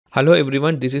Hello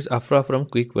everyone, this is Afra from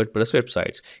Quick WordPress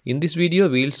Websites. In this video,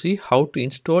 we'll see how to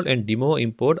install and demo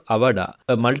import Avada,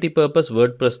 a multi-purpose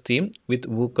WordPress theme with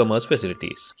WooCommerce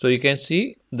facilities. So you can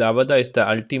see the Avada is the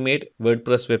ultimate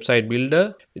WordPress website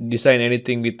builder. Design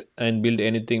anything with and build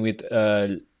anything with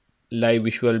live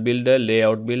visual builder,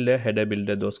 layout builder, header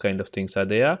builder, those kind of things are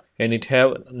there. And it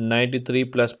have 93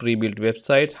 plus pre-built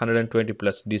websites, 120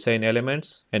 plus design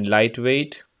elements, and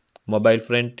lightweight, mobile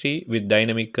friendly with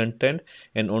dynamic content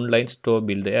and online store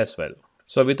builder as well.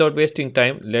 So without wasting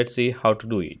time, let's see how to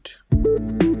do it.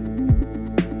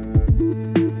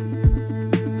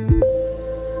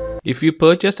 If you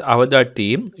purchased Avada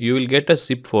theme, you will get a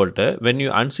zip folder. When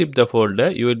you unzip the folder,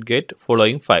 you will get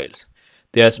following files.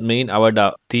 There's main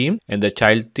Avada theme and the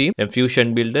child theme, and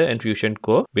Fusion Builder and Fusion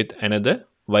Core with another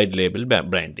white label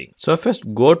branding. So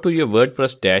first go to your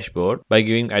WordPress dashboard by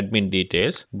giving admin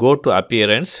details. Go to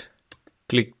appearance,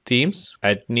 click themes,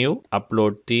 add new,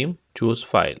 upload theme, choose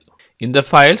file. In the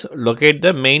files, locate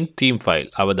the main theme file,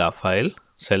 Avada file,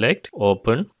 select,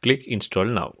 open, click install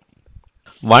now.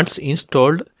 Once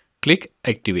installed, click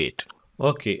activate.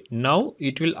 Okay, now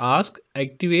it will ask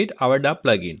activate Avada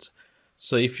plugins.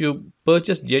 So if you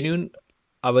purchase genuine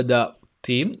Avada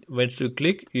theme, once you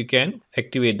click, you can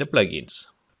activate the plugins.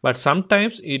 But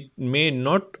sometimes it may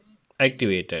not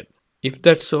activate it. If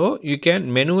that's so, you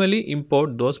can manually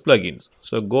import those plugins.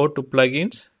 So go to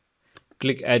plugins,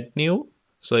 click add new.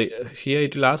 So here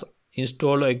it will ask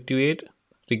install or activate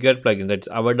required plugins. That's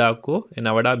Avada Core and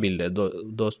Avada Builder.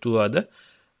 Those two are the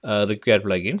required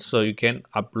plugins. So you can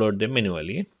upload them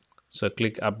manually. So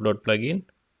click upload plugin,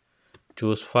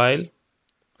 choose file,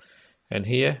 and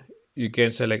here you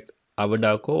can select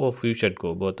Avada Core or Fusion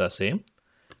Core. Both are same.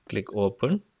 Click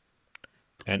open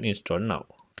and install now.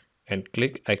 And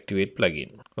click activate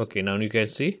plugin. Okay, now you can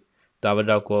see the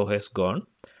Avada Core has gone.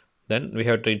 Then we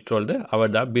have to install the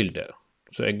Avada Builder.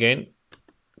 So again,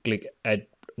 click add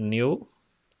new,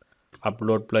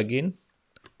 upload plugin,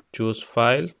 choose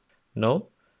file. Now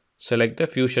select the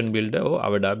Fusion Builder or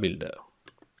Avada Builder.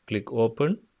 Click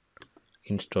open,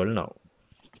 install now.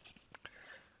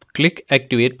 Click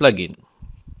activate plugin.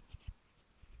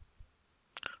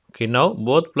 Okay, now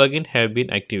both plugins have been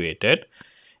activated.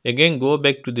 Again, go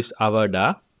back to this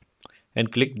Avada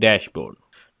and click dashboard.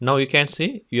 Now you can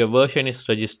see your version is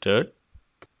registered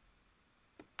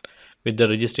with the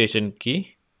registration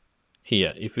key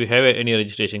here. If you have any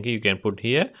registration key, you can put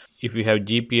here. If you have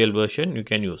GPL version, you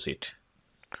can use it.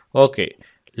 Okay,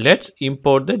 let's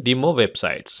import the demo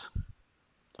websites.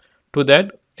 To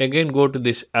that, again go to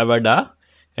this Avada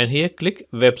and here click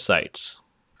websites.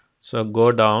 So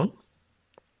go down.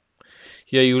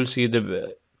 Here you will see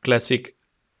the classic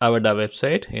Avada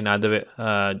website. In other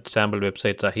sample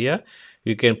websites are here.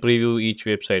 You can preview each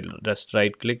website. Just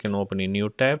right click and open a new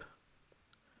tab.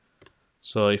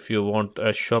 So if you want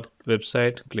a shop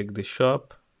website, click the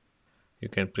shop. You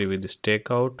can preview this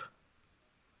takeout.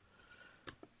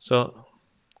 So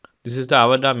this is the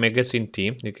Avada magazine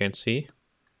theme. You can see.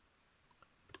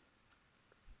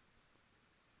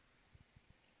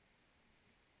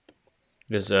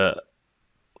 There's a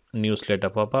newsletter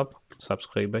pop-up,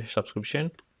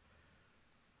 subscription.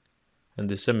 And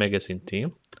this is a magazine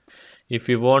theme. If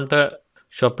you want a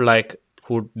shop like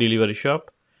food delivery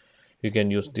shop, you can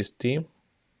use this theme.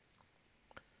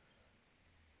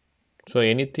 So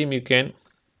any theme you can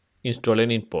install and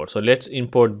import. So let's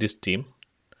import this theme.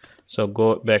 So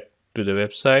go back to the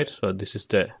website. So this is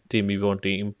the theme we want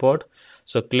to import.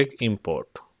 So click import.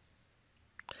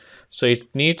 So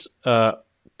it needs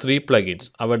 3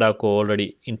 plugins. Avada Core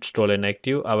already installed and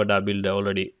active. Avada Builder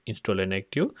already installed and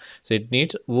active. So it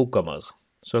needs WooCommerce.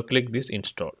 So click this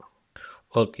install.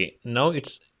 Okay, now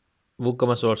it's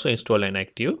WooCommerce also installed and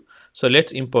active. So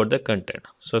let's import the content.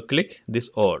 So click this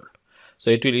all. So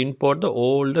it will import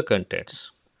all the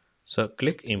contents. So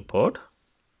click import.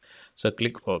 So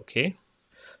click OK.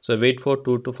 So wait for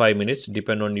 2 to 5 minutes,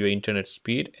 depend on your internet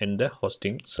speed and the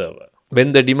hosting server.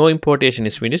 When the demo importation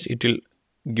is finished, it will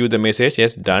give the message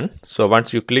yes done. So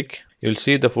once you click, you'll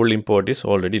see the full import is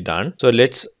already done. So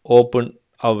let's open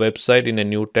our website in a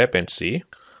new tab and see.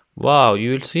 Wow,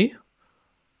 you will see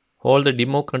all the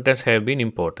demo contents have been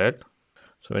imported.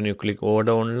 So when you click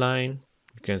order online,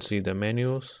 you can see the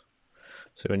menus.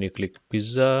 So when you click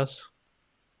pizzas,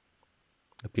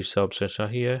 the pizza options are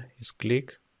here. Is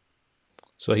click.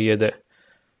 So here the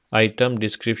item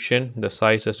description, the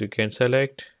sizes you can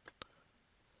select.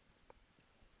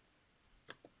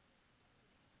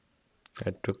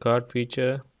 Add to cart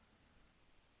feature.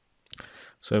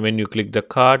 So when you click the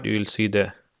cart, you will see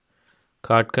the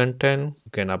cart content.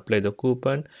 You can apply the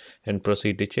coupon and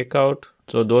proceed to checkout.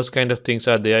 So those kind of things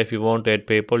are there. If you want to add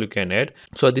PayPal, you can add.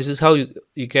 So this is how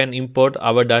you can import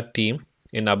Avada team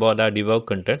in Avada debug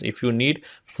content. If you need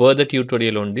further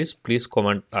tutorial on this, please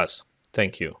comment us.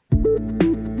 Thank you.